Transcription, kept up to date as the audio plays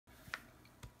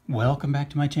Welcome back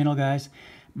to my channel, guys.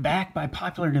 Back by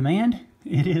popular demand,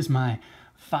 it is my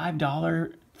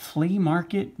 $5 flea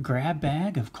market grab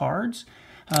bag of cards.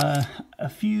 A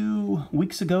few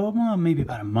weeks ago, well, maybe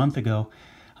about a month ago,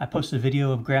 I posted a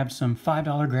video of grabbed some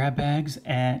 $5 grab bags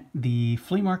at the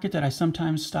flea market that I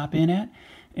sometimes stop in at.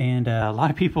 And a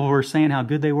lot of people were saying how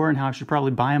good they were and how I should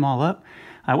probably buy them all up.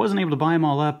 I wasn't able to buy them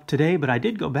all up today, but I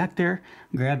did go back there,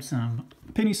 grabbed some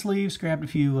penny sleeves, grabbed a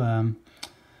few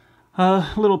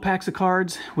little packs of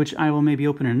cards, which I will maybe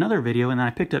open in another video, and then I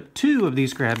picked up two of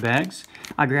these grab bags.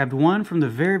 I grabbed one from the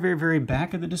very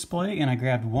back of the display, and I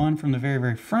grabbed one from the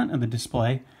very front of the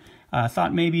display. I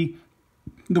thought maybe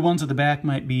the ones at the back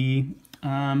might be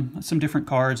some different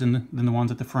cards than the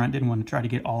ones at the front. Didn't want to try to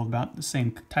get all about the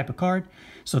same type of card.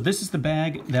 So this is the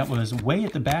bag that was way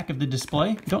at the back of the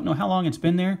display. Don't know how long it's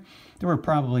been there. There were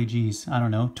probably, geez, I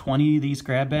don't know, 20 of these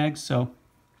grab bags. So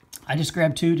I just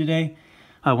grabbed two today.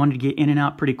 I wanted to get in and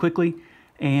out pretty quickly,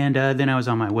 and then I was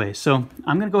on my way. So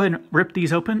I'm going to go ahead and rip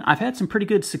these open. I've had some pretty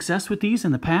good success with these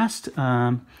in the past,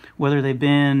 whether they've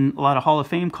been a lot of Hall of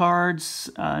Fame cards,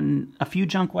 a few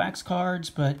junk wax cards,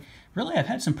 but really I've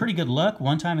had some pretty good luck.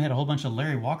 One time I had a whole bunch of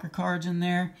Larry Walker cards in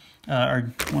there,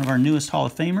 one of our newest Hall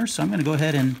of Famers. So I'm going to go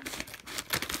ahead and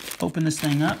open this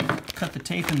thing up, cut the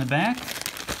tape in the back,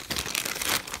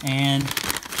 and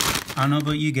I don't know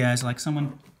about you guys, like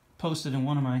someone posted in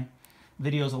one of my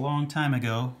videos a long time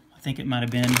ago, I think it might have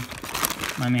been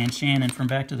my man Shannon from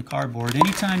Back to the Cardboard.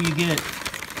 Anytime you get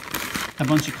a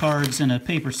bunch of cards in a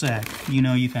paper sack, you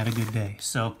know you've had a good day.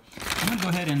 So I'm going to go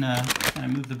ahead and kind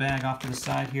of move the bag off to the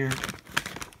side here.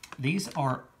 These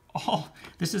are all,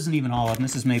 this isn't even all of them,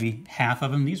 this is maybe half of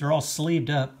them. These are all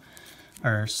sleeved up.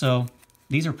 So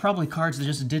these are probably cards that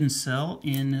just didn't sell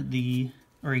in the,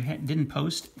 or he didn't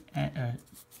post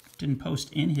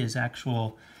in his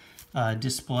actual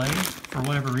display for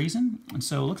whatever reason. And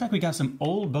so it looks like we got some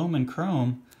old Bowman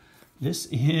Chrome. This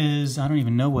is, I don't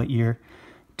even know what year,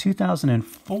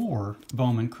 2004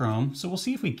 Bowman Chrome. So we'll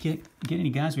see if we get any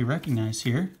guys we recognize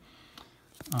here.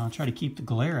 I'll try to keep the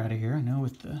glare out of here. I know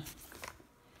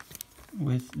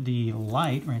with the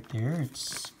light right there,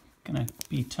 it's gonna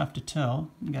be tough to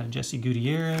tell. We got a Jesse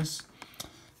Gutierrez,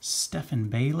 Stephen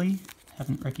Bailey.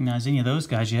 Haven't recognized any of those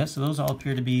guys yet, so those all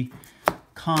appear to be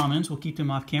commons. We'll keep them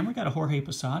off camera. We got a Jorge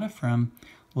Posada from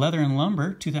Leather and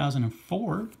Lumber,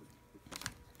 2004,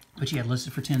 which he had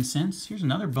listed for 10 cents. Here's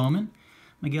another Bowman,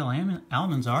 Miguel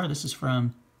Almanzar. This is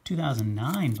from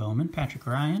 2009 Bowman. Patrick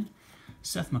Ryan,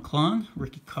 Seth McClung,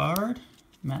 Ricky Card,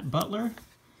 Matt Butler,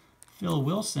 Phil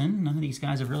Wilson. None of these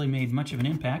guys have really made much of an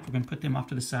impact. We're going to put them off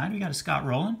to the side. We got a Scott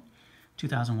Rowland,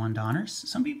 2001 Donners.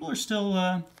 Some people are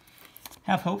still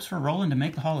have hopes for Rowland to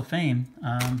make the Hall of Fame.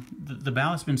 The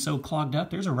ballot's been so clogged up.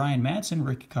 There's a Ryan Madsen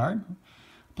rookie card. I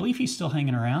believe he's still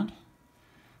hanging around.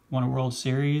 Won a World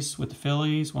Series with the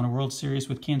Phillies, won a World Series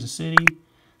with Kansas City,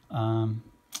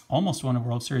 almost won a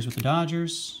World Series with the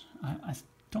Dodgers. I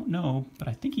don't know, but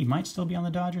I think he might still be on the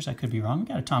Dodgers. I could be wrong. We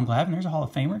got a Tom Glavine. There's a Hall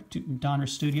of Famer, Donner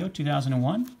Studio,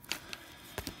 2001.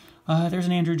 There's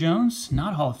an Andrew Jones,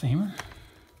 not a Hall of Famer,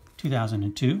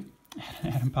 2002.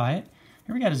 Adam Pyatt.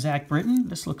 Here we got a Zach Britton.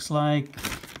 This looks like,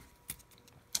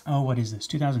 oh, what is this,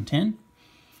 2010?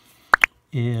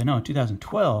 No,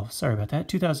 2012. Sorry about that.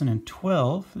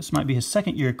 2012. This might be his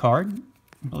second year card.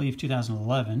 I believe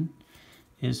 2011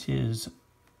 is his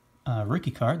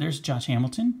rookie card. There's Josh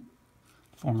Hamilton,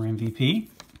 former MVP.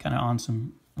 Kind of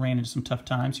ran into some tough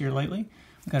times here lately.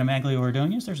 We've got a Maglio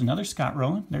Ordonez. There's another Scott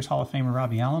Rowland. There's Hall of Famer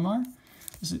Robbie Alomar.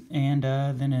 And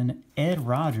then an Ed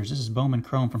Rogers. This is Bowman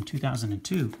Chrome from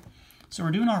 2002. So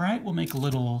we're doing all right. We'll make a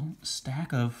little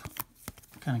stack of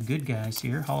kind of good guys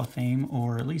here, Hall of Fame,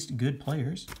 or at least good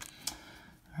players.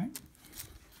 All right.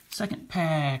 Second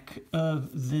pack of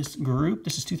this group.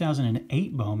 This is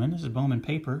 2008 Bowman. This is Bowman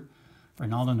paper.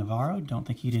 Ronaldo Navarro. Don't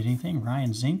think he did anything.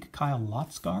 Ryan Zink, Kyle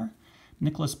Lotzgar,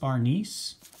 Nicholas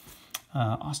Barnice,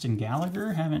 Austin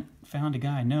Gallagher. Haven't found a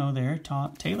guy I know there.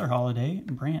 Taylor Holiday,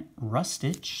 Brant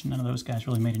Rustich. None of those guys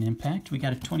really made an impact. We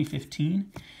got a 2015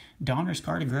 Donner's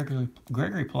card of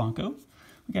Gregory Polanco.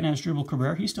 We got Asdrubal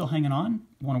Cabrera. He's still hanging on.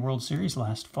 Won a World Series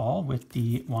last fall with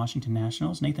the Washington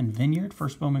Nationals. Nathan Vineyard,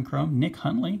 first Bowman Chrome. Nick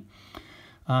Hundley.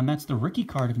 That's the rookie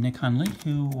card of Nick Hundley,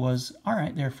 who was all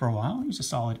right there for a while. He was a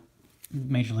solid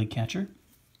Major League catcher.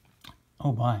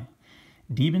 Oh, my.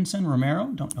 Debinson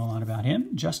Romero. Don't know a lot about him.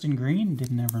 Justin Green.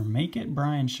 Didn't ever make it.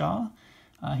 Brian Shaw.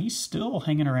 He's still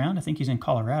hanging around. I think he's in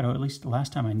Colorado. At least the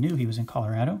last time I knew he was in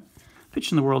Colorado.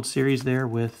 Pitched in the World Series there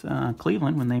with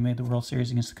Cleveland when they made the World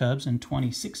Series against the Cubs in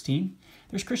 2016.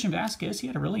 There's Christian Vasquez. He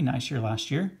had a really nice year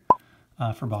last year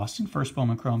for Boston. First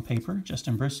Bowman Chrome paper.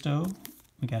 Justin Bristow.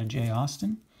 We got a Jay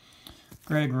Austin.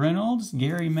 Greg Reynolds,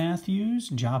 Gary Matthews,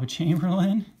 Jabba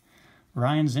Chamberlain,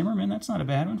 Ryan Zimmerman, that's not a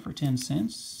bad one for 10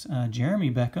 cents.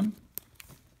 Jeremy Beckham,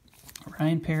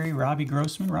 Ryan Perry, Robbie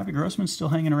Grossman. Robbie Grossman's still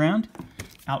hanging around,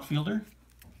 outfielder.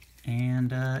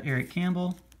 And Eric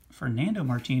Campbell, Fernando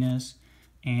Martinez,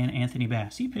 and Anthony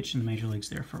Bass. He pitched in the major leagues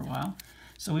there for a while.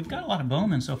 So we've got a lot of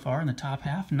Bowman so far in the top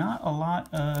half. Not a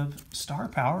lot of star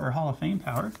power or Hall of Fame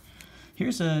power.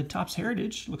 Here's a Topps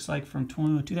Heritage, looks like from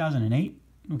 2008.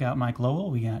 We got Mike Lowell,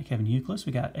 we got Kevin Youkilis,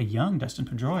 we got a young Dustin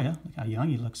Pedroia. Look how young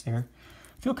he looks there.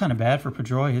 I feel kind of bad for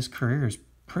Pedroia. His career is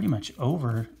pretty much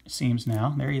over, it seems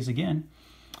now. There he is again.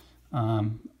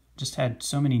 Just had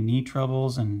so many knee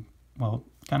troubles and, well,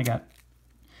 kind of got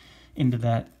into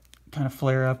that kind of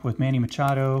flare-up with Manny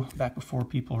Machado back before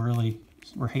people really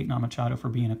were hating on Machado for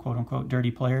being a quote-unquote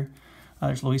dirty player.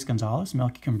 There's Luis Gonzalez,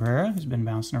 Melky Cabrera, who's been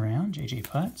bouncing around, J.J.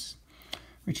 Putz,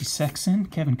 Richie Sexson,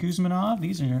 Kevin Kuzmanov.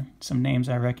 These are some names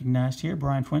I recognized here.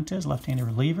 Brian Fuentes, left-handed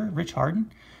reliever. Rich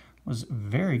Harden was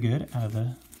very good out of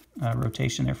the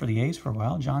rotation there for the A's for a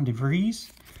while. John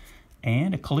DeVries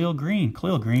and a Khalil Green.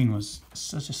 Khalil Green was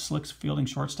such a slick fielding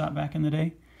shortstop back in the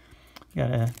day.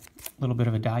 Got a little bit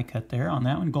of a die cut there on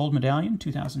that one. Gold medallion,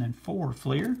 2004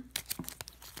 Fleer.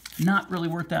 Not really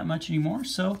worth that much anymore,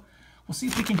 so we'll see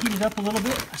if we can heat it up a little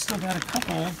bit. I still got a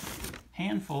couple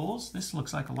handfuls. This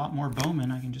looks like a lot more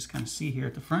Bowman. I can just kind of see here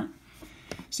at the front.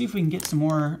 See if we can get some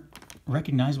more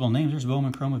recognizable names. There's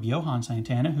Bowman Chrome of Johan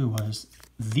Santana, who was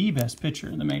the best pitcher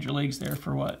in the major leagues there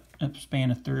for, what, a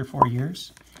span of 3 or 4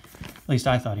 years. At least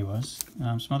I thought he was.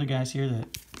 Some other guys here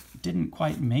that didn't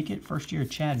quite make it. First year,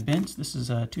 Chad Bentz. This is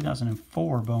a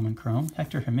 2004 Bowman Chrome.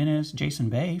 Hector Jimenez, Jason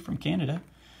Bay from Canada.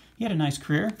 He had a nice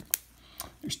career.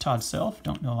 There's Todd Self.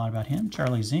 Don't know a lot about him.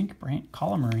 Charlie Zink, Brant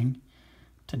Colomering,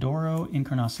 Tadoro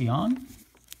Encarnacion.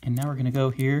 And now we're going to go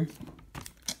here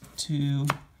to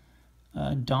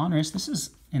Donruss. This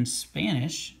is in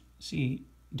Spanish. See,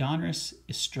 Donruss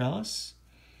Estrellas.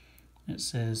 It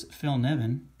says Phil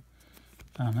Nevin.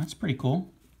 That's pretty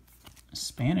cool.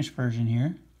 Spanish version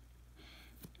here.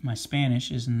 My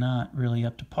Spanish is not really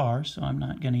up to par, so I'm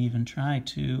not going to even try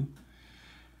to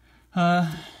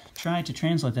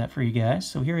translate that for you guys.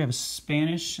 So here we have a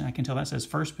Spanish, I can tell that says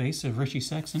first base of Richie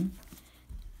Sexson.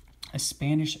 A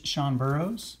Spanish Sean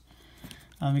Burrows.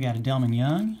 We got a Delman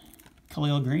Young.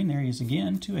 Khalil Green, there he is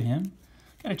again, 2 of him.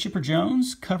 Got a Chipper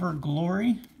Jones, Cover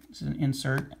Glory. This is an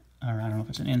insert, or I don't know if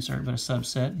it's an insert, but a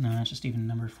subset. No, it's just even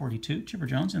number 42. Chipper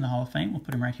Jones in the Hall of Fame. We'll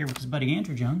put him right here with his buddy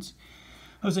Andrew Jones.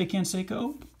 Jose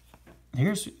Canseco.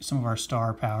 Here's some of our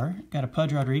star power. Got a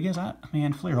Pudge Rodriguez.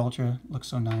 Man, Fleer Ultra looks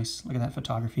so nice. Look at that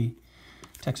photography.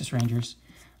 Texas Rangers.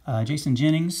 Jason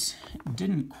Jennings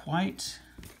didn't quite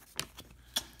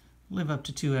live up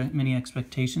to too many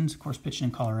expectations. Of course, pitching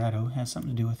in Colorado has something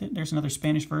to do with it. There's another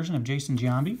Spanish version of Jason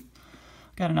Giambi.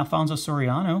 Got an Alfonso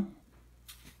Soriano.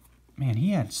 Man,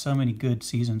 he had so many good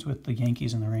seasons with the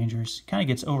Yankees and the Rangers. Kind of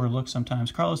gets overlooked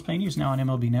sometimes. Carlos Pena is now on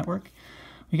MLB Network.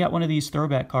 We got one of these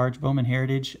throwback cards, Bowman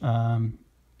Heritage. Man,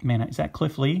 is that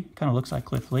Cliff Lee? Kind of looks like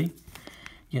Cliff Lee.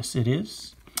 Yes, it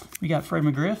is. We got Fred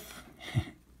McGriff,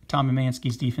 Tom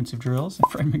Emanski's defensive drills,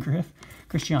 Fred McGriff,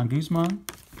 Christian Guzman,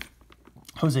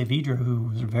 Jose Vidro, who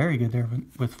was very good there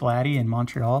with Vladdy in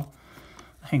Montreal,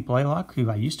 Hank Blaylock, who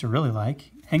I used to really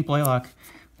like. Hank Blaylock,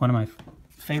 one of my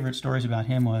favorite stories about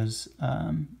him was,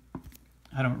 I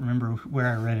don't remember where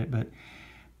I read it, but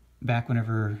back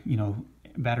whenever, you know,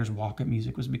 batters walk-up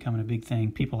music was becoming a big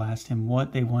thing, people asked him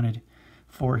what they wanted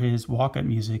for his walk-up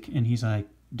music, and he's like,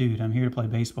 dude, I'm here to play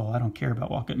baseball. I don't care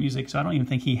about walk-up music. So I don't even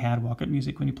think he had walk-up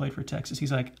music when he played for Texas.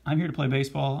 He's like, I'm here to play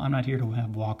baseball. I'm not here to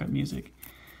have walk-up music.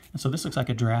 And so this looks like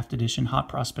a draft edition, Hot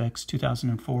Prospects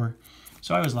 2004.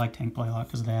 So I always liked Hank Blaylock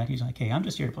because of that. He's like, hey, I'm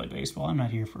just here to play baseball. I'm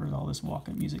not here for all this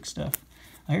walk-up music stuff.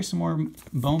 Here's some more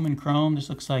Bowman Chrome. This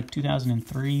looks like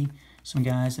 2003. Some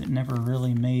guys that never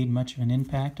really made much of an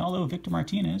impact, although Victor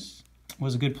Martinez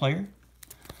was a good player.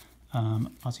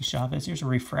 Ozzie Chavez. Here's a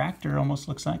refractor, almost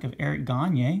looks like, of Eric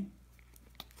Gagne.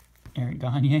 Eric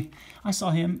Gagne. I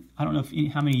saw him. I don't know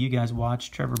how many of you guys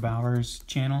watch Trevor Bauer's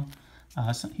channel.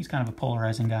 He's kind of a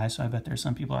polarizing guy, so I bet there's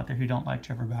some people out there who don't like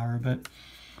Trevor Bauer, but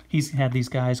he's had these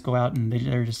guys go out and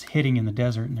they're just hitting in the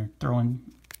desert, and they're throwing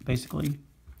basically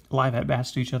live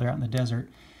at-bats to each other out in the desert.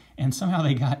 And somehow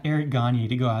they got Eric Gagne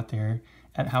to go out there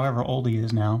at however old he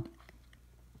is now.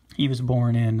 He was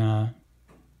born in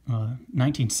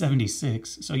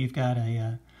 1976. So you've got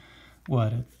a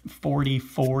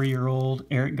 44-year-old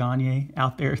Eric Gagne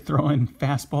out there throwing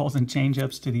fastballs and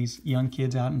changeups to these young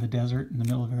kids out in the desert in the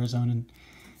middle of Arizona. And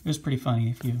it was pretty funny.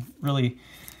 If you really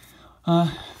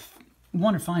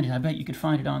want to find it, I bet you could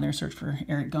find it on there. Search for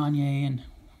Eric Gagne and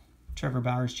Trevor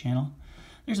Bauer's channel.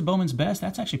 There's a Bowman's Best.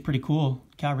 That's actually pretty cool.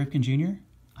 Cal Ripken Jr.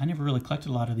 I never really collected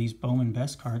a lot of these Bowman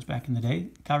Best cards back in the day.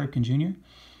 Cal Ripken Jr.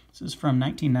 This is from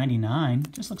 1999.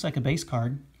 Just looks like a base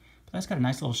card, but that's got a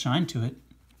nice little shine to it.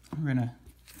 We're going to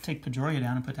take Pedroia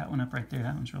down and put that one up right there.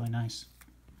 That one's really nice.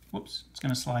 Whoops, it's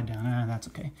going to slide down. That's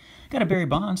okay. Got a Barry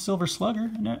Bonds Silver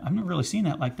Slugger. I've never really seen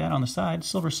that like that on the side.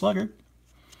 Silver Slugger.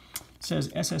 It says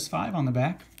SS5 on the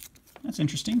back. That's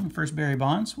interesting. First Barry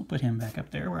Bonds. We'll put him back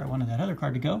up there where I wanted that other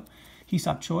card to go.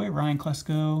 Hesop Choi, Ryan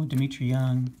Klesko, Dimitri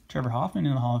Young, Trevor Hoffman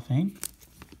in the Hall of Fame.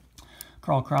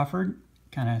 Carl Crawford,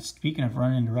 kind of speaking of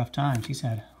running into rough times, he's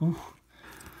had kind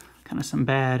of some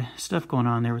bad stuff going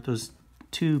on there with those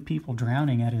 2 people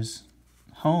drowning at his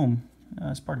home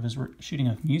as part of his shooting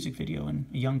a music video, and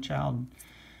a young child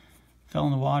fell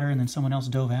in the water and then someone else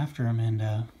dove after him,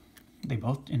 and they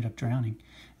both ended up drowning.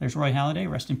 There's Roy Halladay,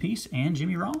 rest in peace, and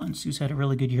Jimmy Rollins, who's had a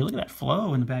really good year. Look at that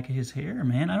flow in the back of his hair,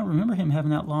 man. I don't remember him having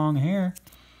that long hair.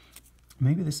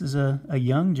 Maybe this is a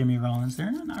young Jimmy Rollins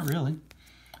there. No, not really.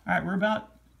 All right, we're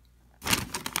about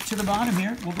to the bottom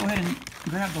here. We'll go ahead and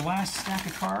grab the last stack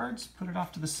of cards, put it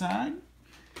off to the side.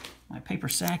 My paper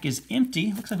sack is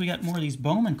empty. Looks like we got more of these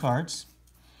Bowman cards.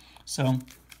 So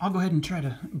I'll go ahead and try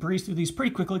to breeze through these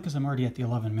pretty quickly because I'm already at the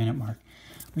 11-minute mark.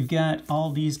 We've got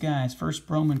all these guys, first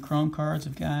Bowman Chrome cards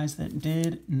of guys that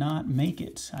did not make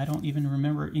it. I don't even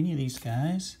remember any of these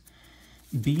guys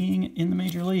being in the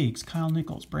major leagues. Kyle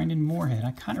Nichols, Brandon Moorhead,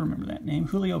 I kind of remember that name.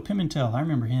 Julio Pimentel, I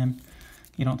remember him.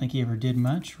 You don't think he ever did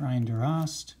much. Ryan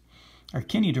DeRost, or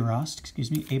Kenny DeRost, excuse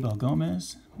me. Abel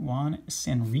Gomez, Juan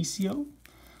Sanricio.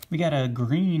 We got a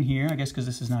green here, I guess because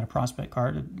this is not a prospect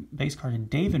card, a base card of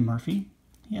David Murphy.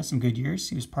 He has some good years.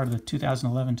 He was part of the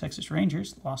 2011 Texas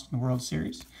Rangers, lost in the World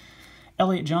Series.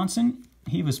 Elliott Johnson,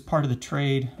 he was part of the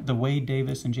trade, the Wade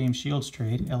Davis and James Shields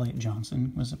trade. Elliott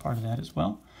Johnson was a part of that as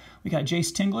well. We got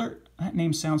Jace Tingler. That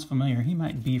name sounds familiar. He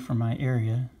might be from my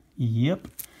area. Yep.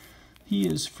 He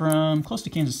is from close to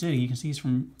Kansas City. You can see he's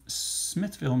from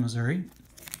Smithville, Missouri,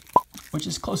 which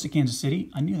is close to Kansas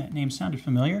City. I knew that name sounded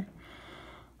familiar.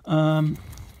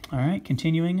 All right,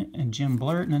 continuing, and Jim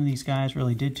Blurt. None of these guys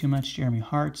really did too much. Jeremy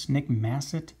Hartz, Nick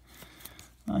Massett.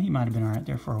 He might have been all right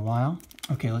there for a while.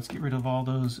 Okay, let's get rid of all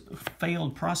those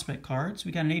failed prospect cards.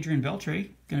 We got an Adrian Beltre,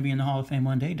 going to be in the Hall of Fame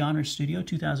one day. Donruss Studio,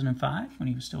 2005, when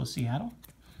he was still with Seattle.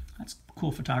 That's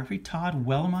cool photography. Todd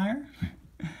Wellemeyer.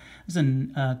 This is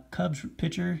a Cubs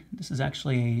pitcher. This is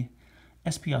actually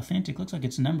a SP Authentic. Looks like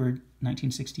it's numbered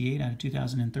 1968 out of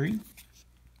 2003.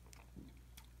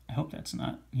 I hope that's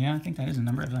not. Yeah, I think that is a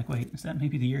number. I was like, wait, is that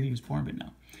maybe the year he was born? But no.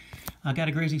 I got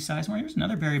a Gracie Sizemore. Here's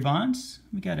another Barry Bonds.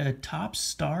 We got a Top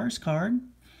Stars card.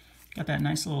 Got that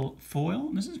nice little foil.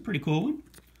 This is a pretty cool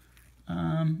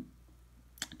one.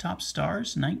 Top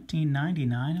Stars,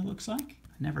 1999, it looks like.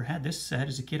 I never had this set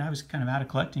as a kid. I was kind of out of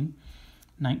collecting.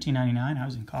 1999, I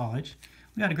was in college.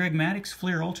 We got a Greg Maddux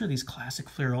Fleer Ultra. These classic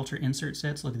Fleer Ultra insert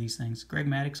sets. Look at these things. Greg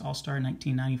Maddux All-Star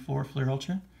 1994 Fleer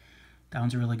Ultra. That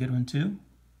one's a really good one, too.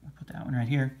 I'll put that one right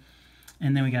here.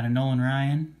 And then we got a Nolan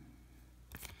Ryan.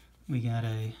 We got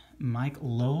a Mike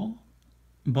Lowell.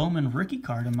 Bowman rookie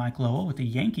card of Mike Lowell with the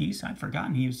Yankees. I'd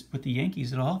forgotten he was with the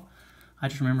Yankees at all. I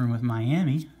just remember him with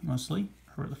Miami, mostly,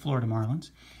 or the Florida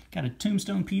Marlins. Got a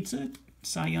Tombstone Pizza,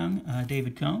 Cy Young,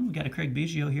 David Cohn. We got a Craig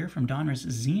Biggio here from Donruss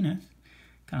Zenith,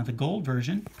 kind of the gold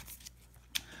version.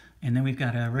 And then we've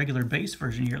got a regular base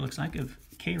version here, it looks like, of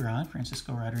K-Rod,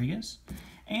 Francisco Rodriguez.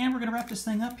 And we're going to wrap this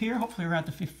thing up here. Hopefully we're at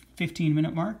the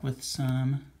 15-minute mark with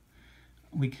some,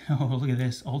 oh, look at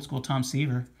this, old school Tom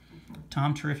Seaver.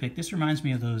 Tom, terrific. This reminds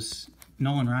me of those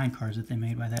Nolan Ryan cards that they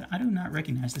made by that. I do not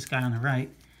recognize this guy on the right.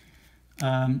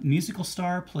 Musical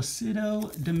star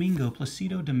Placido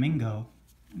Domingo.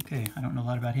 Okay, I don't know a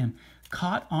lot about him.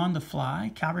 Caught on the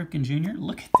Fly, Cal Ripken Jr.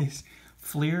 Look at this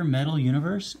Fleer Metal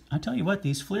Universe. I tell you what,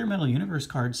 these Fleer Metal Universe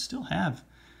cards still have,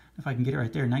 if I can get it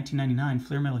right there, 1999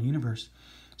 Fleer Metal Universe,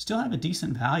 still have a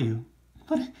decent value.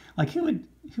 What, like who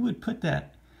would put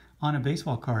that on a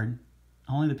baseball card?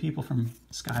 Only the people from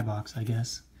Skybox, I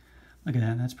guess. Look at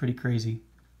that, that's pretty crazy.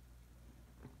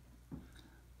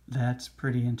 That's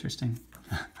pretty interesting.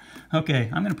 Okay,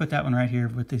 I'm going to put that one right here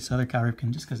with this other Cal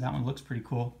Ripken just because that one looks pretty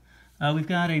cool. We've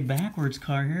got a backwards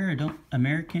card here,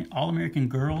 All-American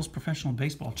Girls Professional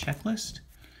Baseball Checklist.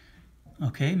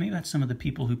 Okay, maybe that's some of the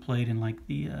people who played in like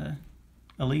the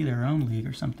league, their own league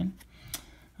or something.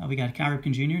 We got a Cal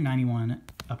Ripken Jr., 91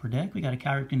 Upper Deck. We got a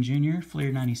Cal Ripken Jr.,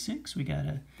 Fleer 96. We got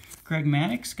a Greg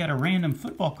Maddux. Got a random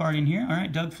football card in here. All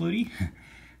right, Doug Flutie.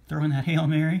 Throwing that Hail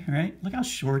Mary, right? Look how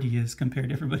short he is compared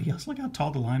to everybody else. Look how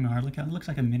tall the linemen are. Look how it looks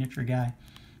like a miniature guy.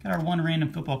 Got our one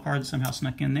random football card that somehow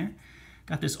snuck in there.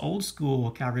 Got this old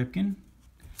school Cal Ripken,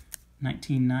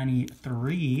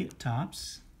 1993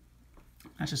 Topps.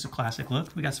 That's just a classic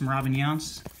look. We got some Robin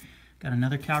Yountz. Got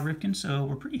another Cal Ripken, so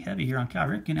we're pretty heavy here on Cal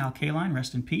Ripken. Al Kaline,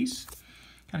 rest in peace.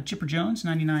 Got a Chipper Jones,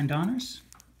 99 Donners.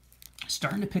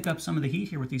 Starting to pick up some of the heat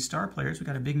here with these star players. We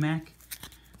got a Big Mac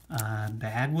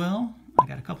Bagwell. I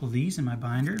got a couple of these in my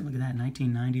binder. Look at that,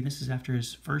 1990. This is after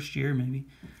his first year, maybe.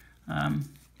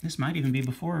 This might even be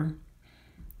before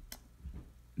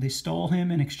they stole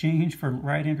him in exchange for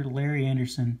right-hander Larry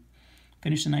Anderson.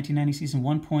 Finished the 1990 season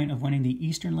 1 point of winning the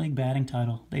Eastern League batting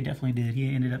title. They definitely did.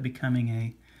 He ended up becoming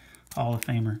a Hall of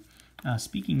Famer.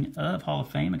 Speaking of Hall of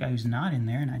Fame, a guy who's not in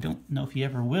there, and I don't know if he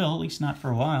ever will, at least not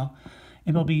for a while,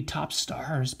 MLB Top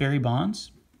Stars, Barry Bonds.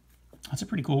 That's a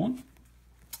pretty cool one.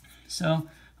 So,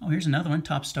 oh, here's another one,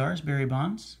 Top Stars, Barry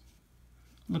Bonds.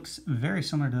 Looks very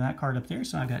similar to that card up there,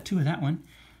 so I've got two of that one.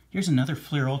 Here's another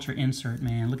Fleer Ultra insert,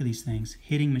 man. Look at these things.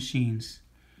 Hitting Machines.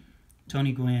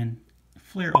 Tony Gwynn.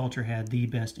 Fleer Ultra had the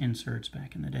best inserts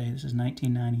back in the day. This is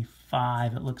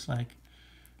 1995, it looks like.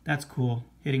 That's cool.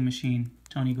 Hitting Machine.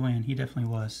 Tony Gwynn. He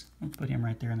definitely was. Let's put him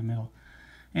right there in the middle.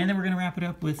 And then we're going to wrap it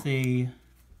up with a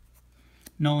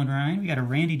Nolan Ryan. We got a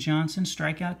Randy Johnson,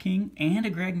 Strikeout King, and a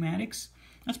Greg Maddux.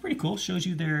 That's pretty cool. Shows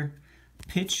you their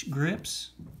pitch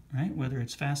grips, right? Whether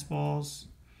it's fastballs,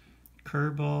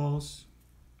 curveballs.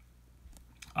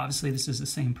 Obviously, this is the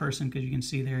same person because you can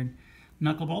see their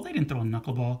knuckleball. They didn't throw a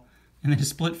knuckleball. And then a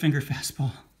split finger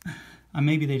fastball.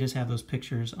 Maybe they just have those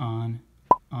pictures on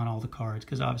all the cards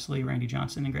because obviously Randy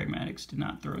Johnson and Greg Maddux did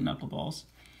not throw knuckleballs.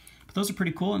 But those are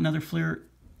pretty cool. Another Fleer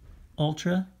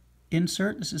Ultra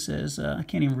insert. This says, I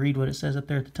can't even read what it says up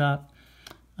there at the top.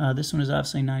 This one is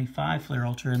obviously 95 Fleer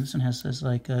Ultra, and this one says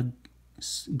like a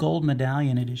gold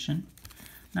medallion edition.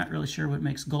 Not really sure what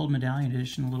makes gold medallion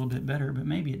edition a little bit better, but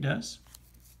maybe it does.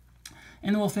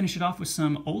 And then we'll finish it off with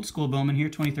some old school Bowman here,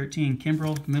 2013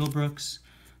 Kimbrel, Middlebrooks.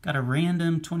 Got a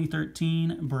random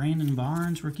 2013 Brandon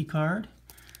Barnes rookie card.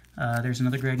 There's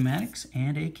another Greg Maddux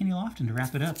and a Kenny Lofton to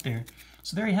wrap it up there.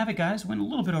 So there you have it, guys. Went a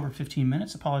little bit over 15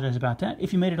 minutes. Apologize about that.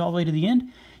 If you made it all the way to the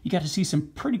end, you got to see some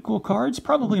pretty cool cards.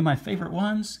 Probably my favorite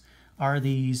ones are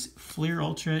these Fleer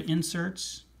Ultra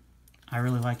inserts. I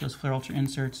really like those Fleer Ultra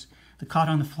inserts. The Caught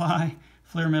on the Fly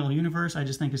Fleer Metal Universe, I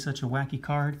just think is such a wacky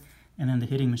card. And then the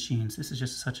Hitting Machines. This is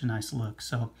just such a nice look.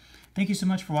 So thank you so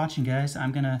much for watching, guys.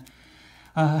 I'm going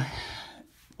to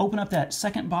open up that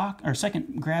second box or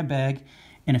second grab bag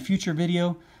in a future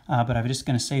video, but I'm just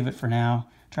going to save it for now,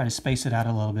 try to space it out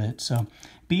a little bit. So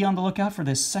be on the lookout for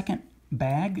this second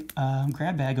bag,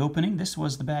 grab bag opening. This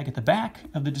was the bag at the back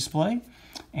of the display.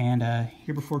 And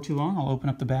here before too long, I'll open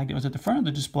up the bag that was at the front of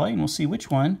the display, and we'll see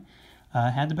which one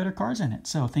had the better cards in it.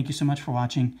 So thank you so much for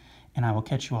watching, and I will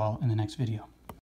catch you all in the next video.